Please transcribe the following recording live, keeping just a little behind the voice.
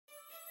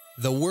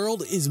The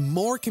world is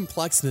more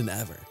complex than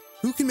ever.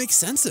 Who can make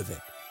sense of it?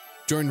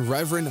 Join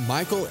Reverend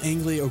Michael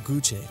Angley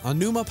Oguche on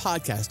Numa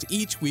Podcast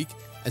each week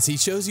as he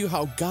shows you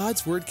how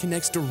God's Word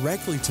connects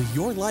directly to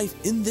your life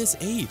in this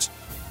age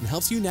and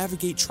helps you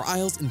navigate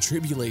trials and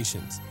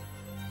tribulations.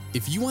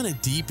 If you want to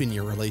deepen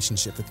your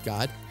relationship with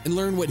God and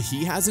learn what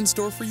He has in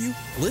store for you,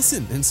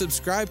 listen and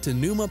subscribe to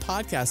Numa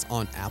Podcast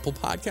on Apple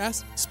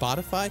Podcasts,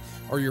 Spotify,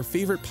 or your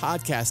favorite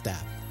podcast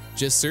app.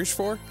 Just search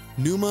for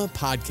Numa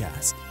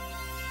Podcast.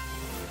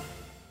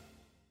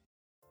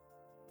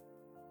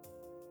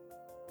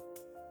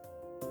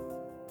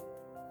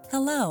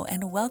 Hello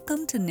and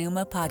welcome to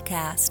Numa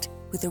Podcast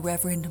with the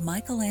Reverend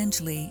Michael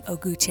Angley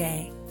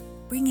Oguche,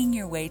 bringing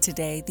your way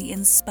today the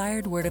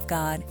inspired Word of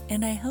God,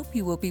 and I hope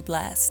you will be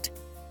blessed.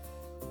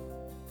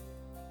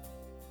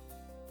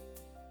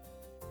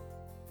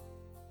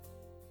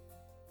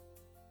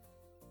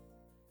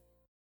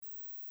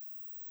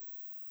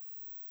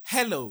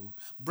 Hello,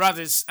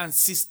 brothers and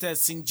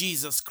sisters in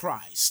Jesus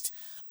Christ.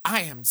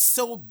 I am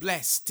so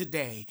blessed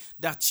today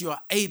that you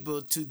are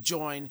able to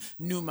join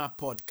Numa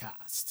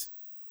Podcast.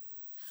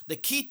 The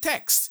key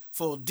text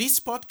for this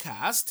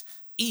podcast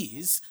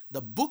is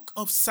the book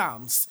of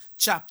Psalms,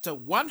 chapter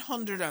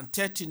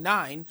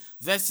 139,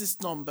 verses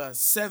number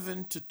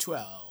 7 to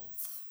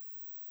 12.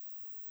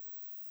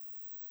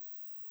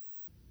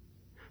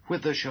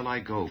 Whither shall I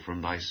go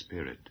from thy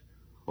spirit?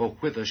 Or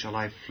whither shall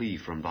I flee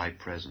from thy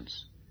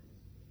presence?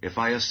 If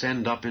I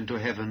ascend up into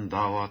heaven,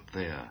 thou art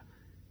there.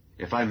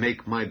 If I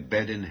make my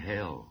bed in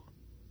hell,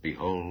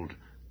 behold,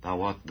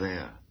 thou art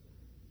there.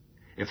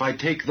 If I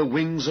take the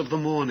wings of the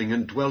morning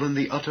and dwell in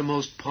the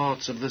uttermost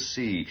parts of the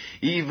sea,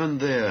 even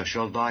there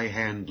shall thy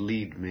hand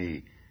lead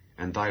me,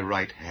 and thy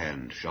right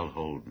hand shall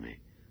hold me.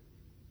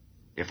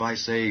 If I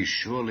say,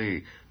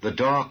 surely the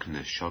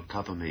darkness shall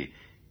cover me,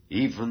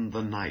 even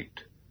the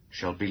night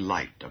shall be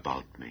light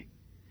about me.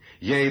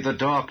 Yea, the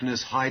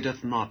darkness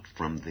hideth not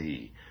from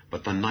thee,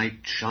 but the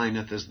night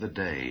shineth as the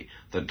day.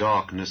 The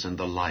darkness and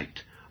the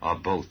light are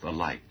both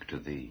alike to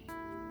thee.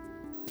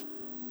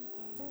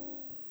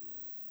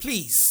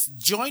 Please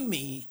join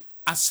me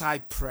as I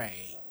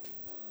pray.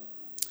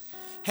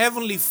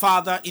 Heavenly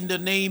Father, in the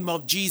name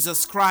of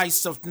Jesus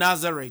Christ of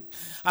Nazareth,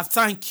 I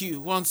thank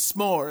you once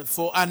more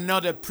for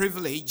another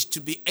privilege to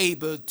be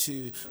able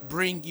to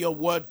bring your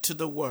word to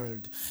the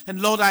world.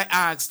 And Lord, I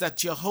ask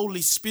that your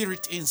Holy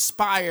Spirit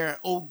inspire,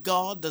 oh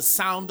God, the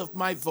sound of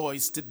my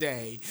voice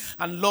today.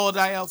 And Lord,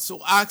 I also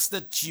ask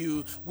that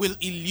you will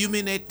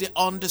illuminate the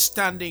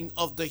understanding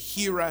of the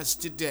hearers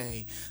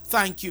today.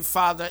 Thank you,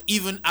 Father,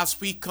 even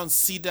as we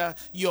consider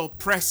your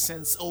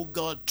presence, oh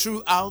God,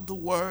 throughout the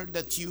world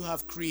that you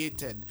have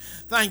created.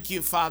 Thank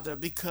you, Father,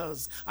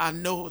 because I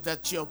know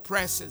that your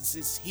presence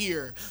is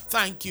here.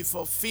 Thank you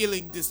for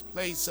filling this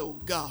place, oh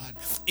God,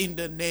 in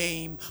the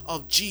name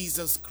of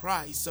Jesus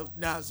Christ of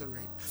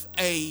Nazareth.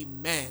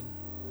 Amen.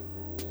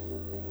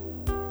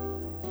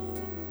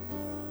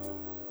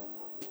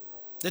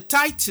 The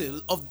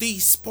title of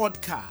this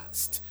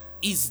podcast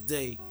is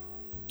The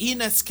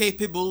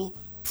Inescapable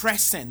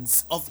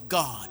Presence of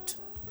God.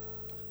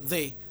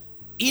 The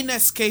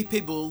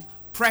Inescapable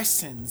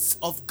Presence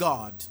of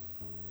God.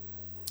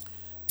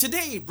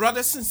 Today,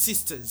 brothers and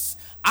sisters,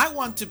 I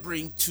want to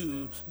bring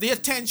to the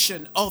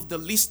attention of the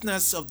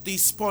listeners of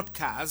this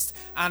podcast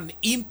an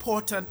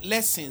important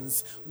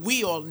lessons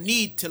we all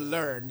need to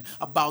learn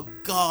about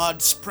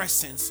God's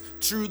presence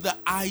through the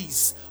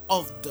eyes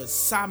of the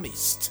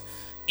psalmist.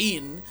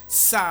 In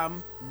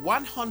Psalm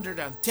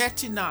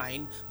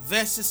 139,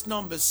 verses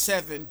number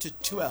 7 to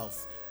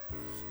 12.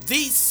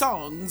 These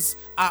songs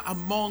are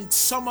among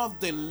some of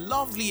the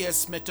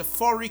loveliest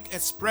metaphoric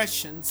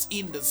expressions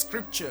in the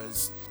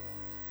scriptures.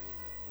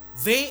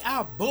 They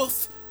are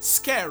both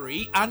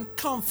scary and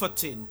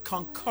comforting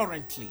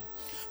concurrently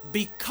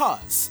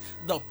because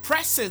the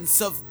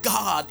presence of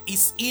God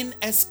is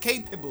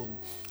inescapable,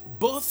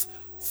 both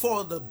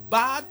for the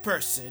bad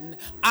person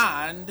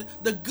and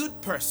the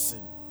good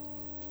person,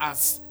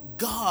 as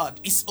God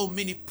is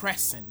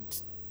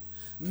omnipresent,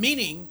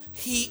 meaning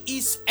He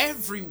is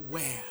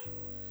everywhere.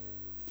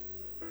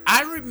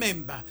 I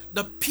remember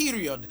the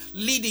period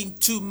leading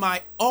to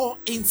my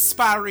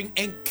awe-inspiring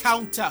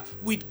encounter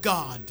with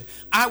God.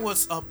 I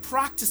was a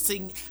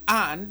practicing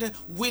and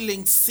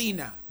willing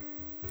sinner.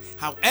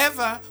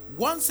 However,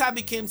 once I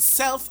became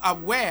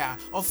self-aware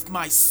of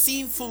my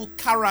sinful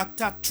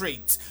character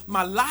traits,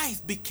 my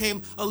life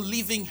became a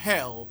living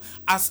hell,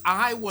 as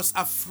I was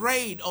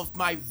afraid of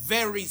my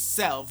very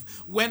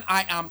self when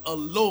I am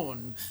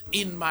alone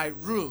in my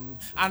room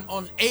and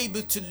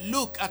unable to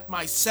look at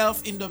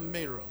myself in the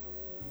mirror.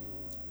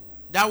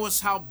 That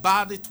was how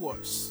bad it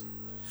was.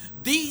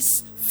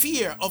 This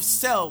fear of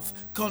self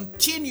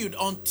continued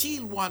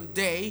until one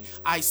day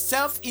I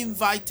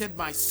self-invited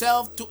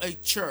myself to a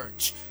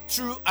church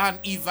through an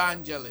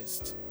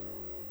evangelist.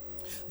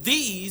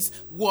 This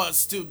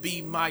was to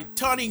be my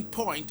turning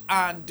point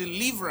and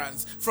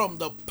deliverance from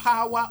the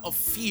power of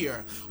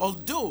fear.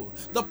 Although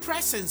the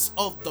presence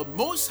of the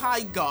Most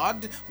High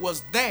God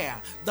was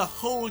there the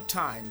whole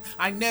time,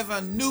 I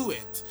never knew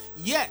it,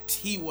 yet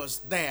He was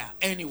there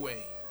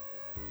anyway.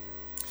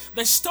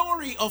 The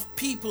story of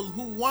people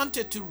who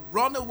wanted to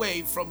run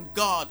away from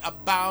God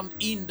abound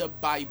in the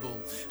Bible.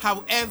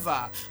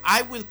 However,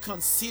 I will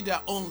consider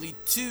only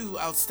two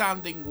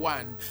outstanding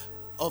ones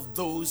of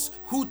those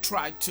who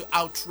tried to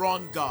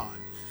outrun God.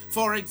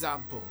 For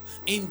example,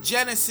 in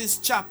Genesis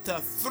chapter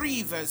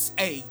 3 verse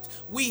 8,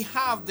 we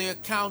have the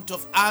account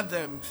of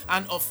Adam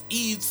and of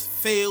Eve's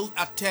failed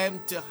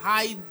attempt to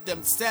hide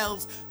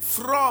themselves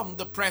from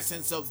the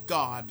presence of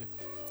God.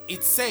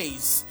 It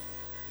says,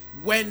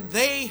 when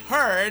they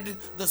heard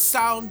the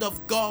sound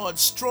of God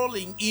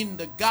strolling in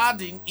the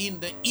garden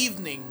in the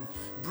evening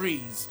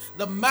breeze,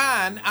 the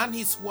man and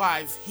his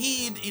wife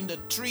hid in the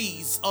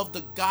trees of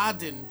the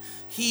garden,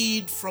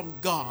 hid from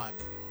God.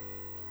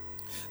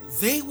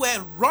 They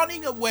were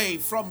running away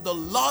from the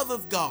love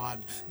of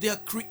God, their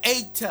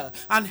Creator,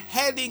 and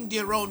heading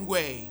their own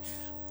way,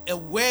 a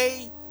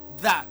way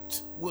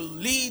that will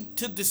lead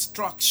to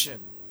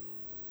destruction.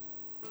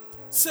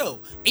 So,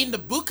 in the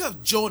book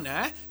of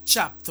Jonah,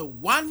 chapter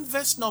 1,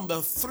 verse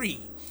number 3,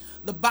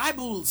 the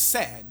Bible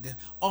said,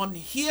 on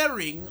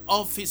hearing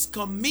of his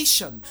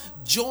commission,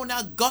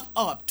 Jonah got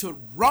up to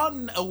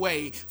run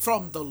away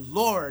from the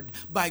Lord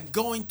by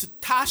going to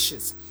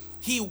Tarshish.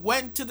 He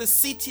went to the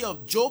city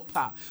of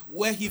Joppa,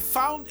 where he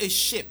found a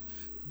ship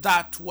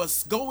that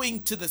was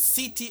going to the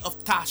city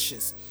of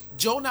Tarshish.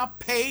 Jonah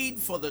paid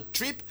for the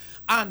trip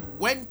and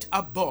went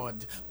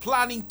aboard,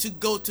 planning to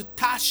go to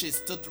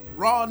Tarshish to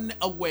run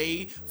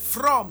away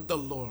from the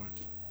Lord.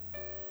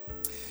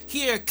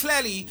 Here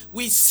clearly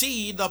we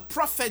see the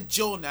prophet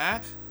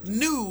Jonah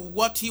knew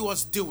what he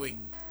was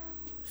doing.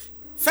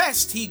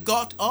 First, he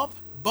got up,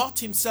 bought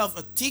himself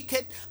a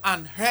ticket,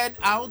 and head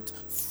out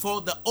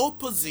for the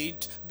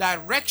opposite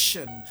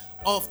direction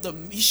of the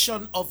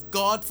mission of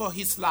God for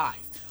his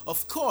life.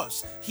 Of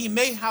course, he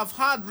may have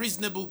had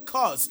reasonable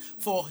cause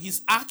for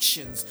his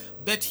actions,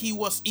 but he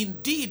was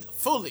indeed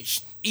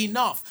foolish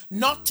enough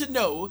not to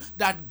know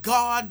that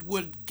God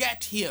would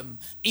get him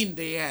in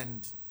the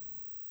end.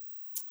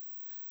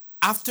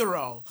 After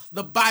all,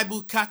 the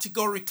Bible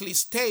categorically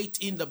states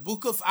in the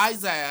book of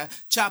Isaiah,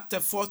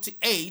 chapter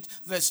 48,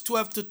 verse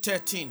 12 to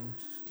 13,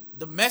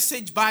 the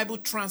Message Bible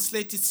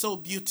translated so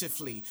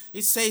beautifully.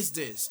 It says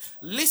this,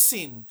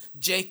 listen,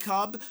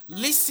 Jacob,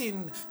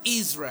 listen,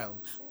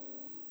 Israel.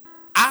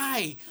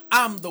 I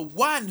am the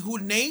one who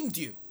named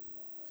you.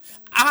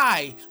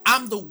 I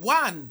am the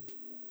one.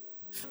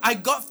 I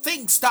got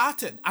things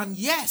started, and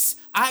yes,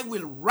 I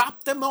will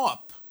wrap them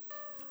up.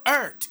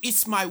 Earth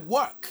is my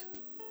work,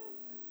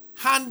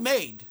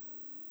 handmade,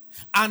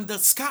 and the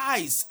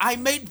skies, I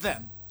made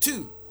them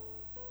too,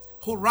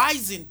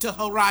 horizon to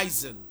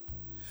horizon.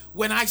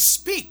 When I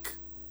speak,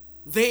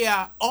 they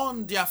are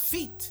on their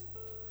feet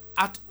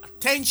at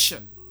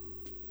attention.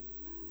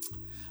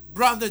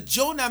 Brother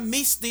Jonah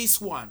missed this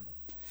one.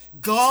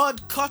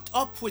 God caught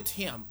up with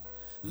him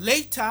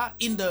later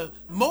in the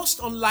most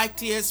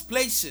unlikeliest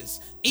places,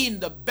 in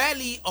the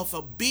belly of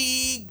a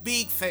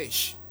big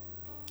fish.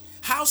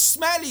 How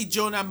smelly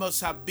Jonah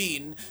must have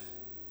been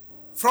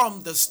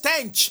from the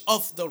stench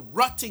of the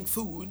rotting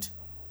food,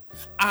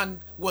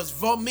 and was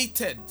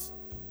vomited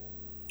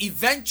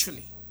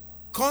eventually,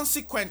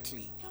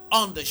 consequently,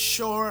 on the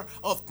shore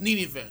of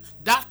Nineveh,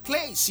 that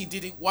place he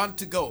didn't want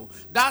to go,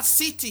 that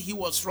city he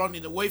was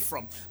running away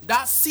from,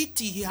 that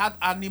city he had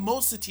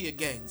animosity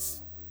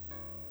against.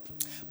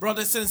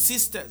 Brothers and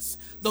sisters,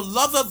 the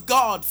love of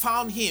God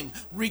found him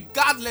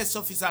regardless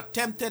of his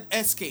attempted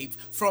escape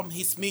from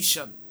his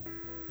mission.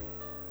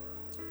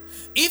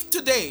 If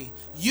today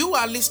you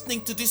are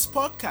listening to this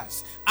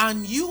podcast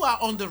and you are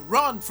on the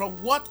run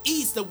from what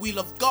is the will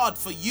of God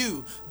for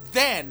you,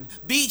 then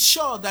be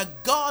sure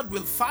that God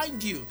will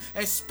find you,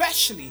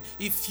 especially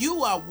if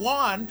you are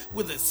one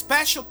with a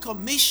special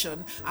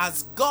commission,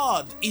 as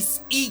God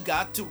is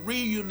eager to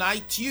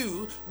reunite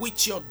you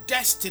with your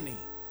destiny.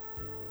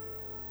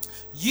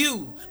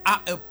 You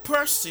are a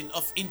person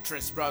of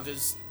interest,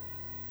 brothers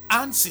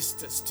and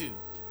sisters too.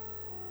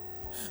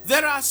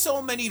 There are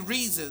so many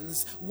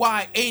reasons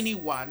why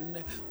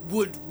anyone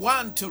would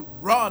want to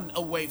run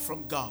away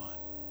from God.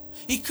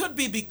 It could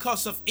be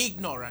because of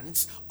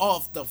ignorance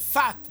of the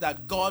fact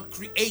that God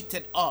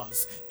created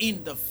us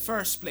in the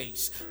first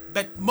place.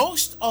 But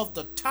most of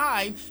the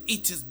time,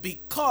 it is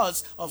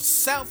because of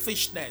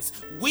selfishness,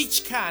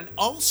 which can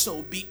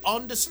also be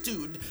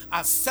understood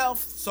as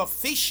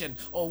self-sufficient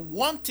or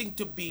wanting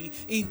to be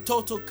in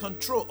total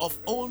control of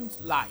own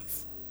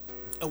life,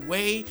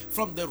 away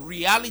from the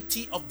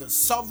reality of the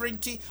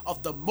sovereignty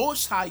of the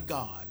Most High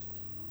God.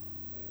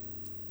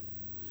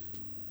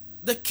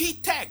 The key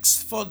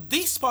text for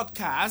this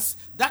podcast,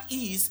 that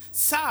is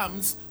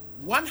Psalms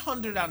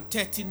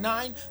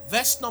 139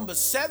 verse number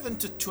 7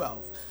 to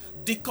 12,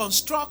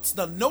 deconstructs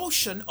the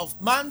notion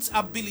of man's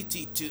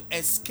ability to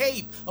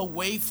escape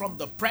away from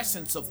the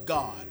presence of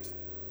God.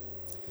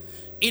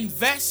 In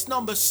verse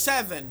number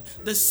 7,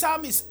 the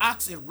psalmist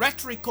asks a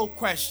rhetorical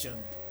question.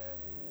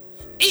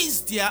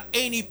 Is there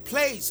any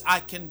place I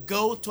can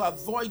go to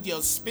avoid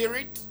your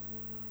spirit?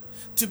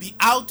 To be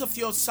out of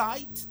your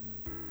sight?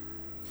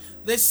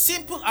 The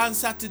simple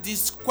answer to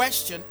this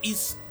question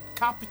is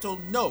capital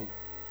no.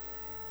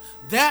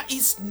 There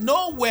is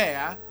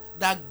nowhere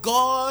that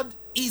God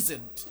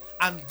isn't,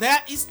 and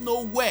there is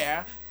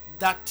nowhere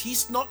that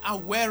He's not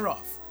aware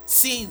of,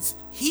 since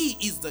He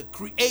is the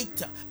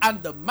creator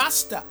and the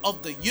master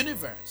of the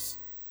universe.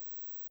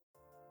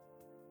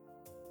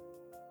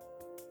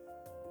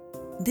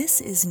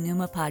 This is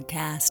Numa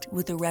Podcast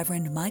with the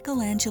Reverend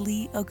Michael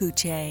Angeli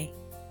Oguche.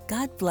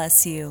 God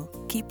bless you.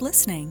 Keep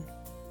listening.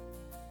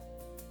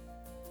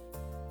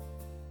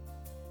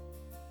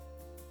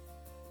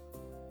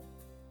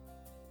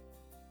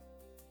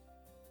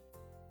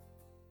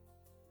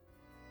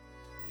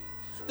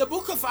 The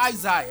book of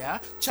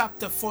Isaiah,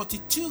 chapter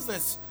 42,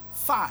 verse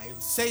 5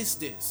 says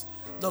this: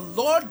 The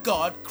Lord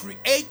God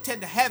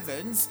created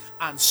heavens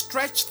and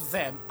stretched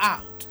them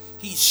out.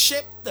 He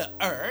shaped the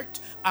earth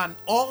and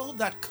all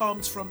that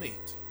comes from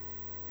it.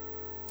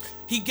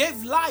 He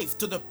gave life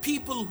to the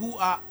people who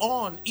are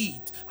on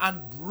it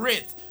and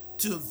breath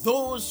to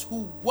those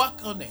who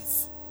walk on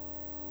it.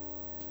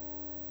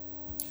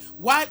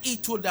 While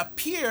it would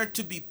appear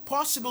to be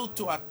possible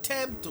to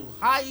attempt to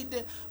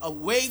hide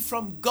away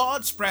from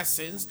God's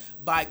presence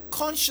by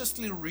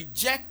consciously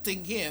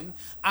rejecting Him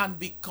and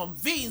be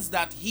convinced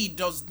that He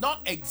does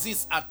not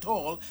exist at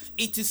all,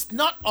 it is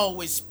not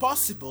always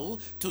possible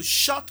to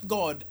shut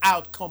God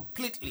out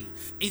completely.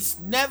 It's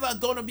never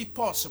going to be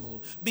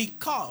possible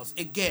because,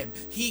 again,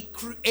 He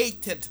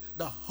created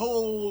the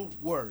whole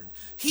world.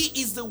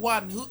 He is the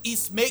one who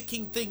is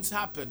making things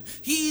happen.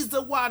 He is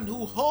the one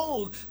who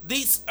holds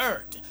this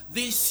earth,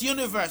 this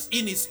universe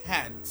in His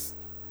hands.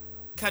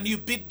 Can you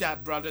beat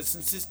that, brothers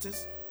and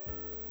sisters?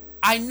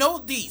 I know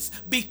this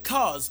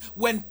because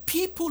when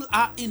people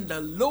are in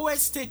the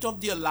lowest state of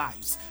their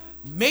lives,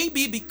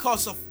 maybe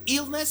because of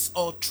illness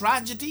or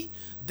tragedy,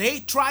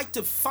 they try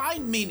to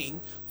find meaning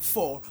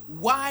for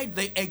why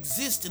they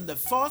exist in the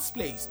first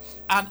place.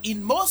 And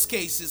in most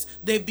cases,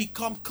 they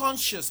become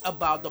conscious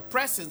about the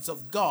presence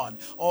of God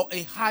or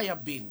a higher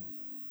being.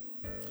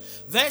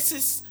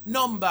 Verses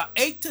number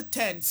 8 to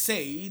 10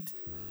 said,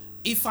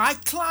 If I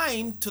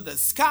climb to the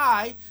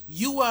sky,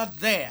 you are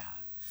there.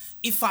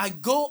 If I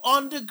go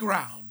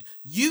underground,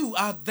 you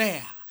are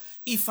there.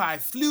 If I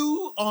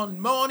flew on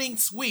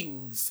morning's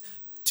wings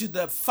to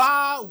the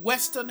far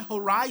western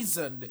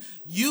horizon,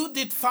 you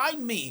did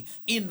find me.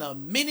 In a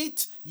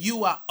minute,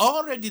 you are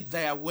already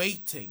there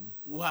waiting.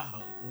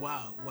 Wow,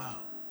 wow,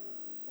 wow.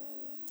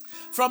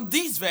 From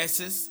these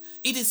verses,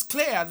 it is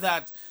clear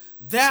that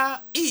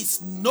there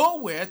is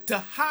nowhere to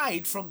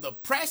hide from the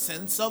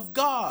presence of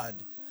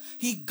God.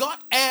 He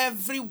got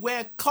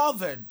everywhere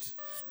covered.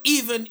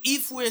 Even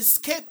if we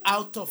escape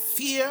out of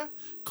fear,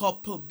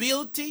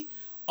 culpability,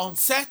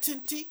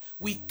 uncertainty,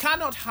 we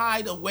cannot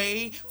hide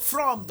away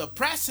from the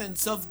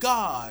presence of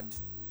God.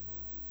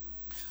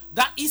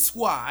 That is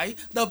why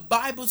the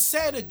Bible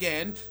said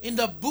again in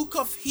the book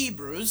of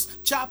Hebrews,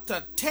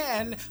 chapter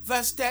 10,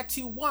 verse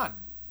 31,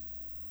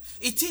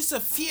 it is a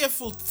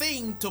fearful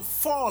thing to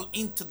fall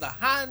into the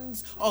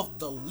hands of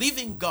the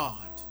living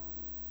God,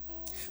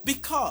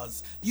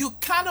 because you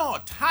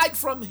cannot hide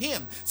from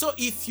Him. So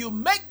if you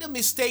make the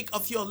mistake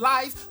of your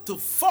life to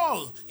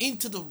fall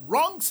into the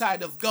wrong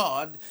side of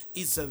God,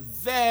 it's a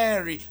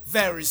very,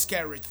 very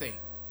scary thing.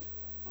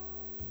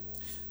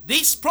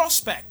 This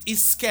prospect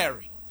is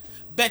scary,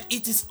 but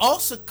it is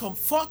also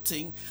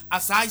comforting,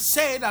 as I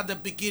said at the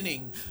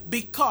beginning,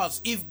 because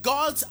if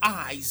God's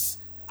eyes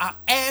are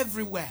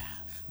everywhere,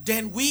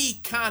 then we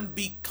can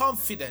be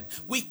confident,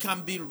 we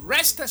can be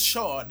rest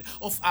assured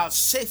of our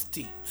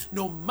safety,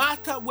 no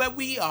matter where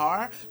we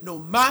are, no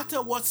matter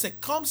what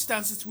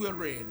circumstances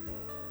we're in.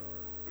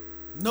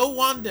 No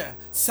wonder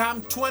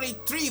Psalm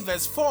 23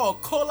 verse 4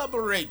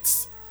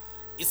 collaborates.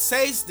 It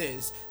says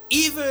this: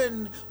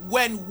 even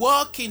when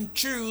walking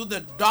through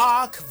the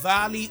dark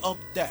valley of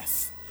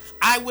death,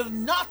 I will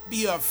not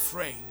be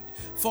afraid,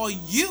 for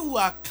you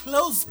are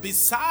close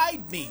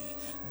beside me,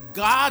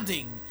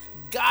 guiding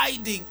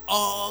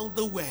all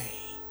the way.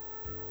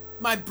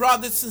 My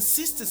brothers and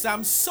sisters,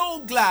 I'm so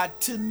glad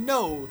to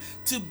know,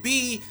 to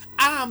be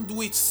armed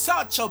with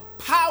such a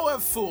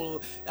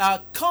powerful,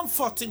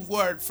 comforting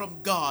word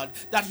from God,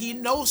 that He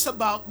knows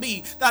about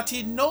me, that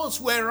He knows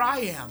where I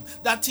am,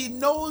 that He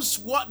knows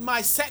what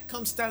my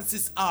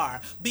circumstances are,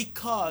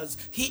 because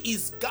He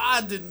is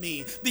guarding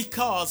me,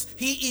 because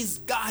He is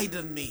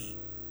guiding me.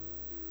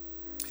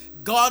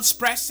 God's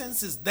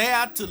presence is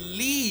there to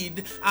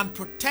lead and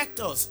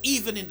protect us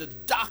even in the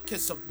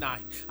darkest of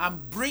night,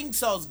 and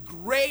brings us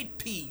great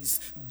peace,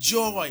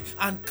 joy,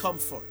 and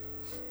comfort.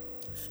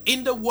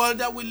 In the world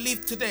that we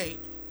live today,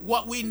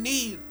 what we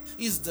need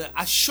is the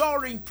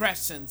assuring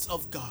presence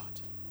of God.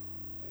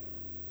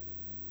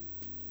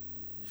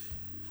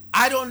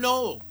 I don't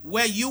know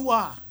where you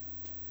are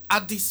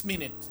at this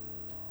minute,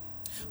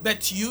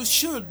 but you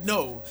should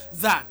know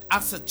that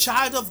as a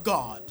child of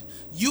God,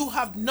 You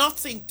have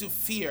nothing to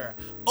fear,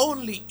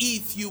 only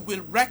if you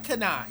will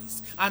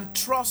recognize and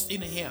trust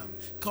in Him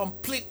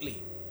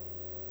completely.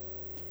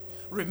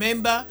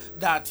 Remember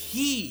that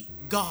He,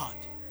 God,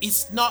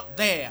 is not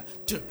there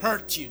to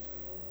hurt you.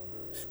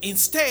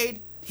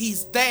 Instead,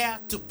 He's there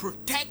to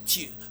protect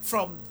you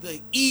from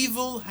the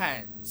evil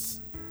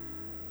hands.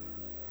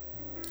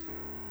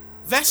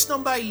 Verse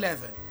number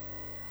 11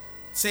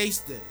 says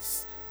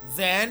this,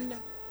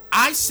 "Then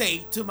I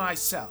say to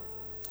myself,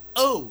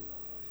 oh,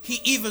 He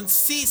even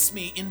sees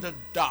me in the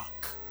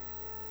dark.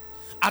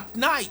 At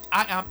night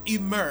I am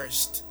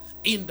immersed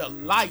in the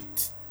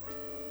light."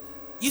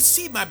 You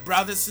see, my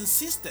brothers and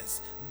sisters,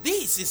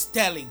 this is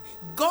telling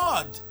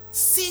God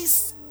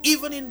sees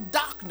even in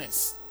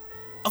darkness.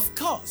 Of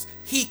course,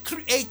 He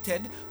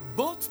created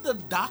both the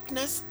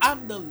darkness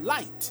and the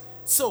light.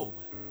 So,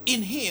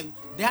 in Him,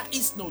 there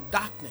is no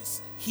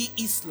darkness. He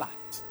is light.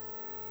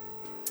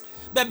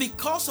 But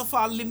because of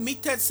our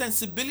limited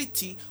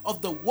sensibility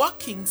of the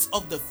workings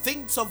of the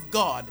things of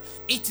God,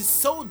 it is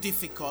so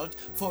difficult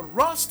for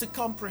us to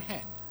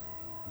comprehend.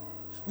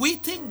 We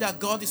think that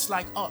God is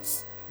like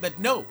us, but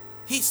no,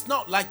 He's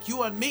not like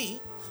you and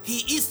me. He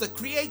is the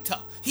creator.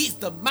 He is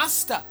the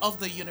master of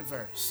the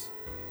universe.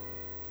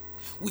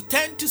 We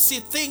tend to see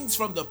things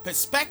from the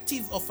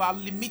perspective of our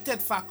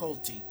limited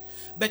faculty,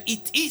 but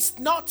it is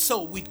not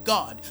so with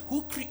God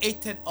who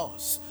created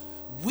us.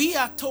 We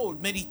are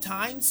told many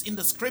times in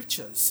the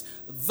scriptures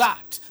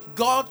that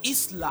God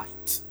is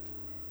light.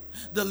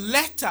 The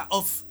letter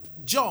of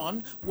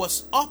John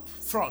was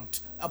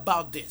upfront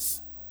about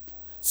this.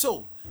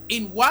 So,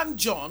 in 1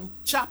 John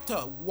chapter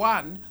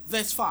 1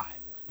 verse 5,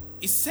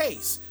 it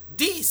says,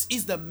 "This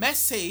is the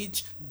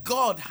message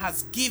God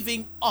has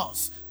given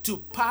us to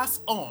pass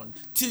on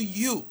to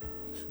you,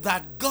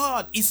 that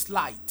God is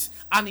light,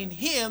 and in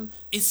Him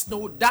is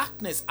no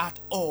darkness at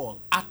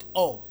all, at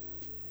all."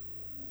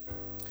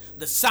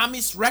 The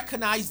psalmist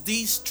recognized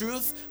this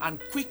truth and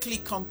quickly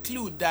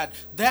conclude that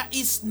there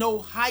is no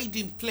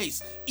hiding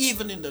place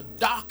even in the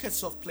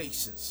darkest of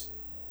places.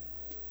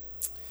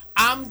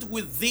 Armed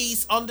with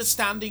this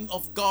understanding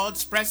of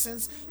God's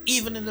presence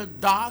even in the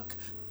dark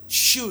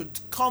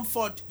should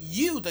comfort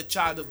you, the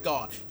child of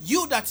God,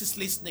 you that is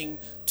listening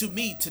to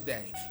me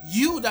today,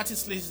 you that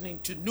is listening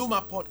to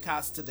Numa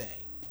Podcast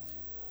today,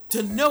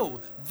 to know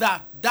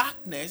that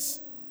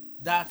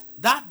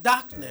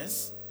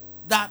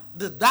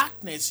the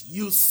darkness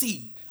you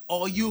see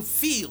or you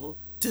feel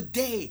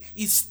today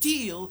is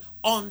still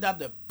under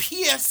the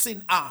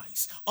piercing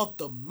eyes of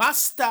the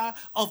Master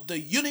of the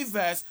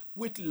universe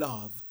with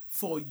love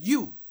for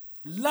you.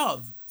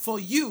 Love for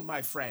you,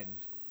 my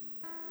friend.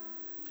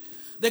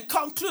 The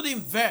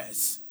concluding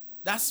verse,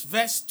 that's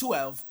verse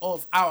 12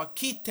 of our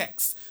key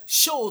text,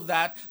 show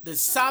that the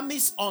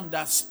psalmist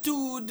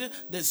understood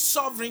the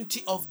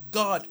sovereignty of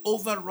God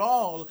over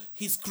all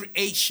His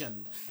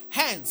creation.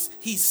 Hence,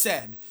 he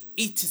said,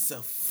 "It is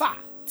a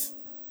fact.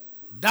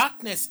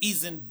 Darkness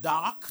isn't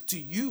dark to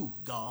you,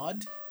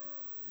 God.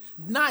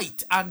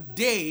 Night and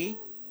day,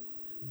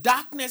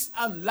 darkness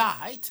and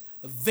light,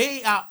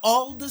 they are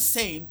all the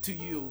same to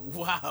you."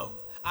 Wow,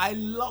 I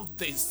love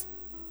this.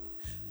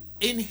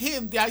 In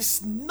Him there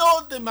is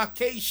no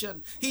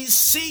demarcation. He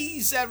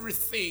sees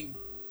everything.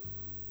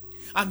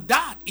 And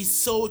that is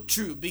so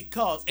true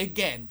because,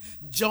 again,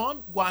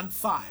 John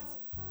 1:5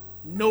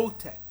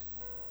 noted,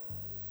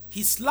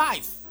 His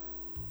life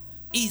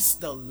is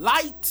the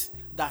light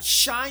that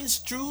shines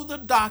through the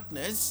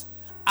darkness,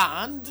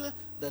 and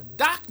the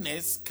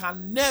darkness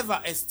can never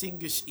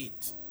extinguish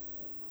it.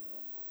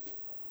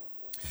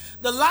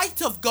 The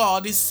light of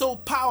God is so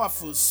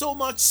powerful, so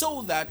much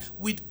so that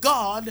with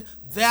God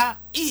there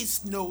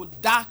is no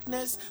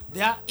darkness,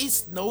 there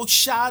is no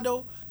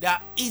shadow, there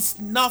is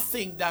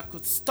nothing that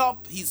could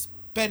stop His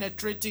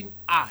penetrating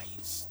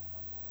eyes.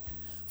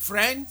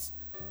 Friends,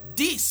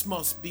 this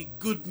must be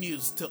good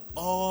news to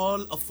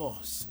all of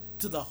us,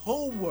 to the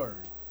whole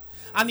world.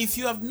 And if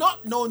you have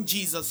not known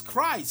Jesus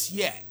Christ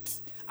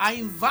yet, I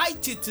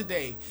invite you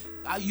today.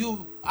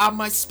 You are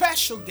my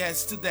special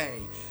guest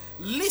today.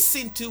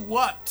 Listen to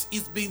what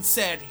is being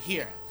said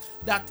here,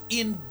 that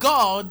in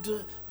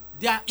God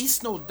there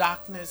is no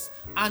darkness,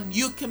 and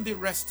you can be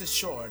rest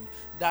assured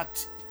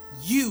that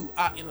you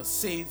are in a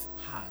safe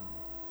hand.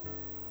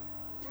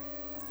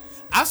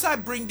 As I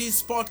bring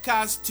this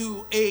podcast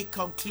to a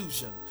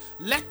conclusion,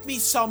 let me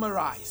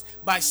summarize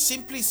by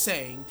simply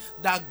saying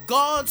that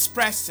God's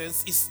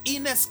presence is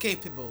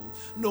inescapable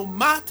no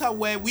matter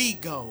where we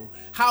go,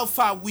 how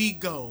far we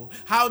go,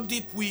 how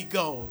deep we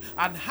go,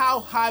 and how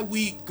high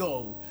we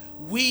go.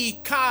 We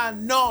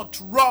cannot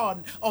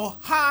run or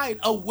hide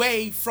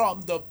away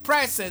from the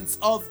presence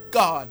of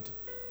God.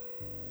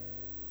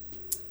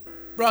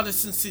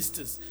 Brothers and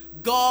sisters,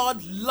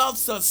 God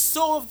loves us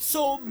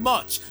so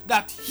much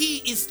that He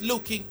is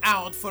looking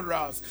out for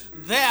us.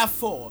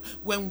 Therefore,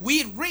 when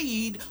we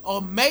read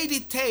or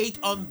meditate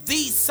on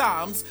these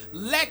Psalms,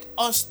 let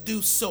us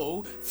do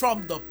so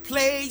from the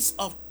place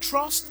of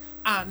trust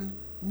and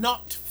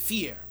not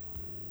fear.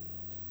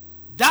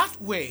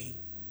 That way,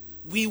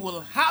 we will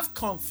have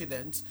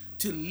confidence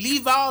to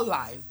live our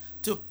life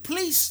to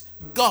please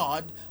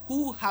God,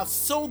 who has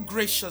so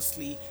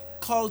graciously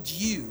called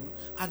you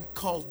and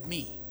called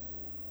me.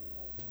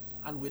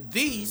 And with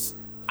this,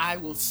 I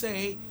will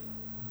say,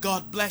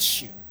 God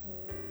bless you.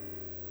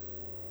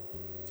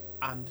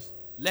 And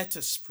let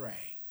us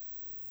pray.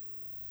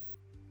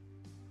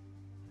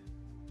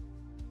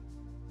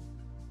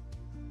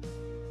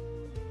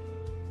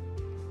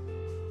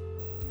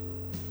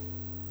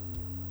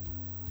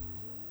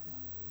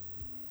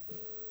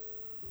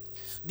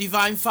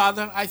 Divine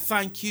Father, I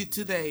thank you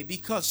today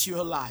because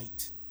you're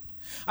light.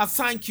 I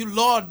thank you,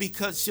 Lord,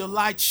 because your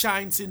light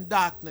shines in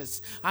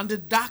darkness and the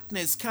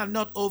darkness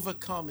cannot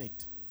overcome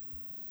it.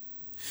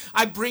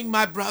 I bring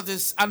my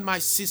brothers and my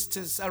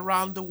sisters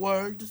around the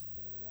world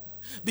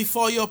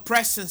before your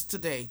presence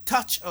today.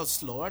 Touch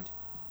us, Lord,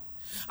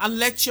 and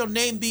let your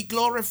name be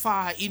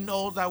glorified in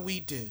all that we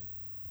do.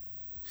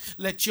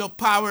 Let your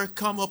power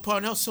come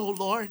upon us, O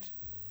Lord.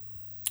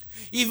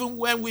 Even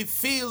when we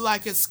feel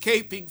like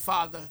escaping,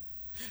 Father,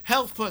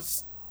 help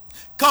us.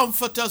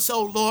 Comfort us,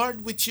 O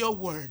Lord, with your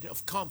word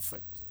of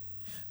comfort,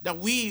 that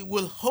we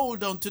will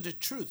hold on to the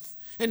truth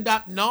and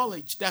that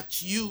knowledge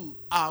that you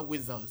are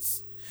with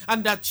us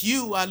and that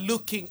you are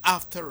looking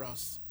after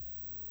us.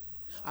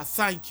 I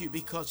thank you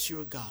because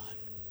you're God.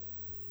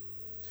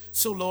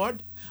 So,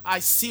 Lord, I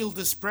seal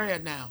this prayer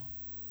now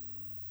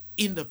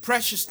in the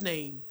precious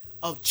name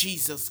of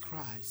Jesus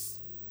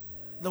Christ,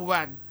 the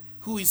one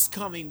who is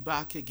coming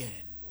back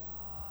again.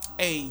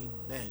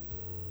 Amen.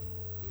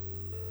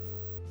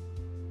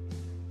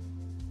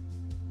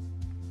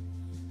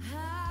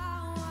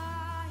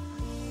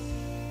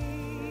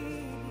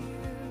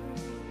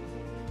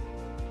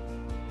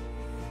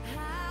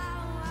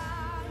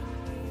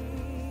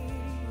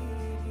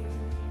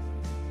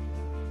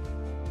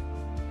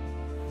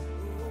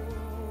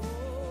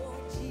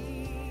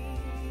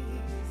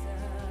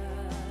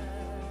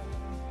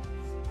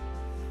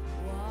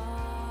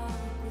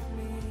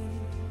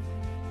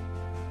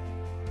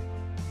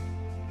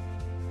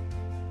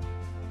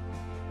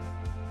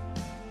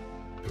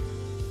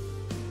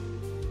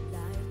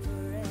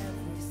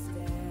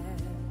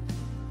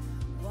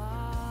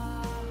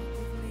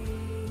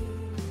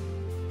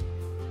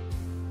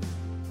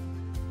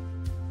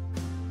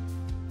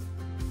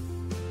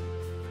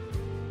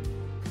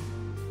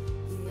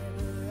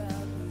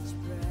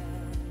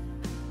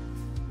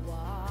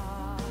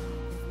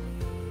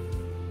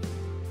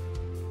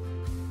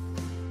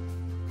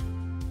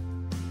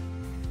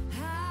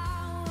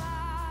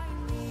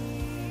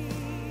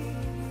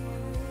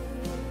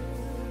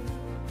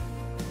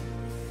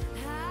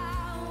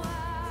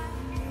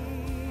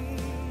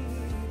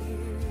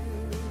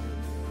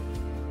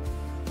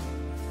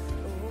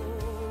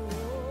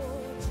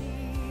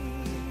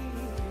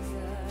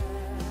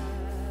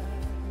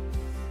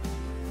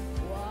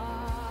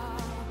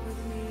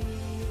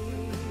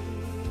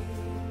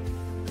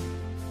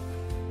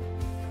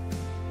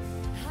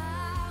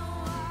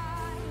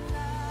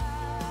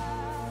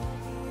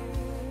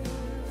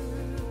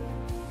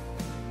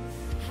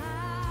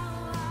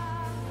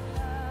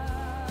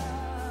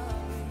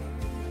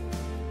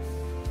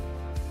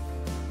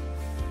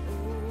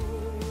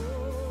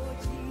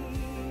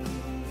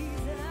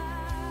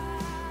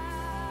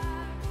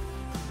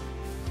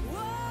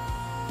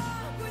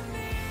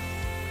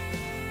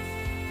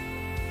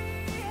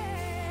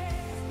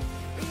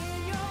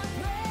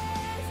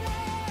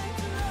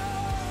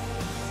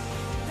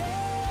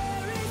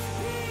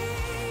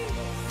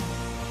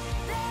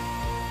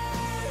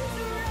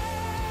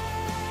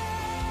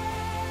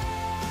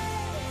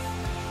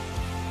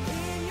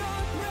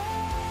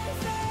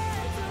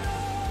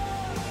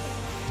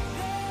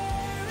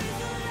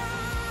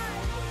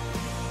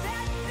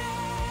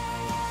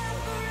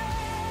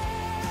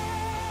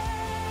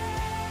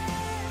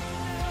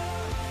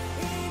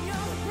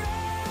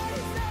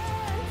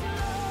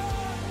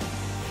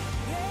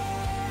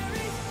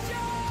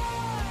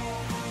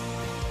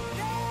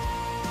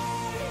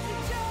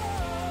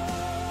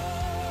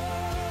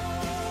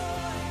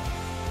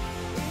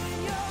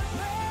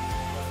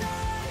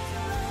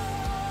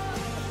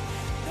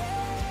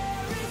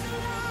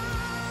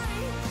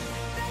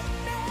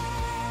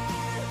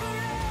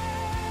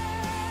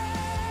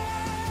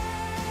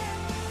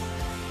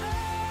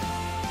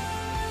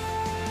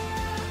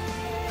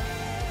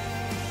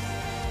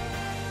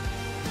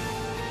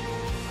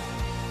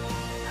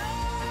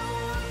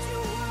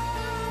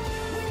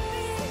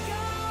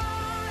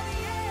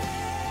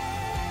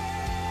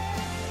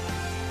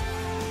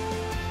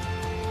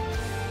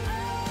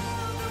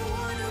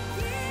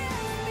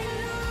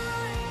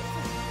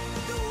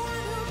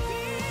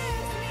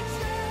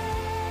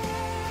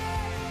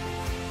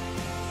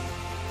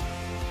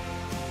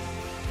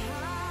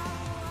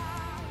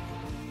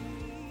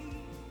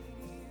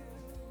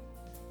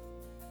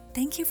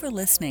 Thank you for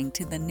listening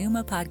to the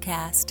Pneuma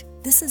Podcast.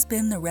 This has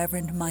been the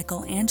Reverend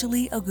Michael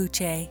Angeli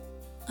Oguche.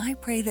 I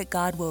pray that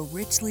God will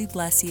richly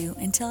bless you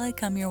until I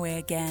come your way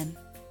again.